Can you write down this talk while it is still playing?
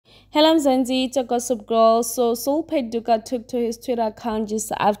Hello Mzansi, it's a gossip girl. So Sol Phenduka took to his Twitter account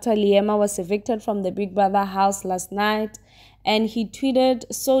just after Liema was evicted from the Big Brother house last night. And he tweeted,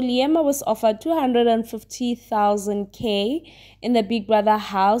 so Liema was offered 250,000 in the Big Brother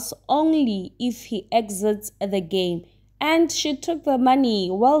house only if he exits the game. And she took the money.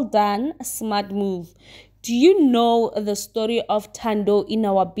 Well done, smart move. Do you know the story of Thando in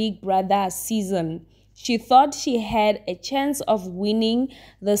our Big Brother season? She thought she had a chance of winning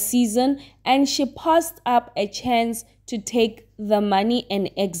the season and she passed up a chance to take the money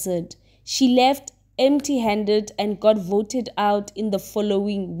and exit. She left empty-handed and got voted out in the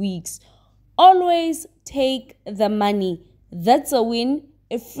following weeks. Always take the money. That's a win.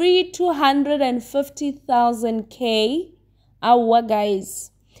 A free 250,000 our guys.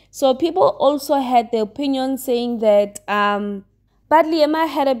 So people also had their opinion saying that but Liema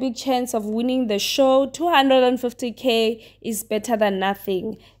had a big chance of winning the show. 250,000 is better than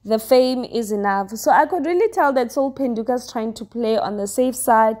nothing. The fame is enough. So I could really tell that Sol Phenduka is trying to play on the safe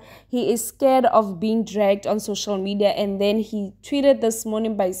side. He is scared of being dragged on social media. And then he tweeted this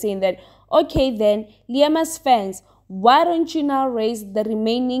morning by saying that, okay then, Liema's fans, why don't you now raise the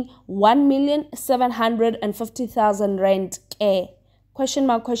remaining 1,750,000 rand? Question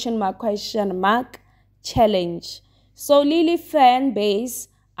mark, question mark, question mark, challenge. So Lily fan base,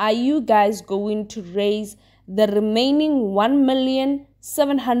 are you guys going to raise the remaining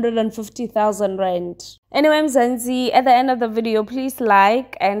 1,750,000 rand? Anyway, Mzansi, at the end of the video, please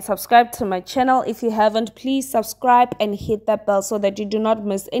like and subscribe to my channel. If you haven't, please subscribe and hit that bell so that you do not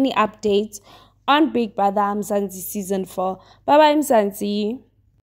miss any updates on Big Brother Mzansi Season 4. Bye-bye, Mzansi.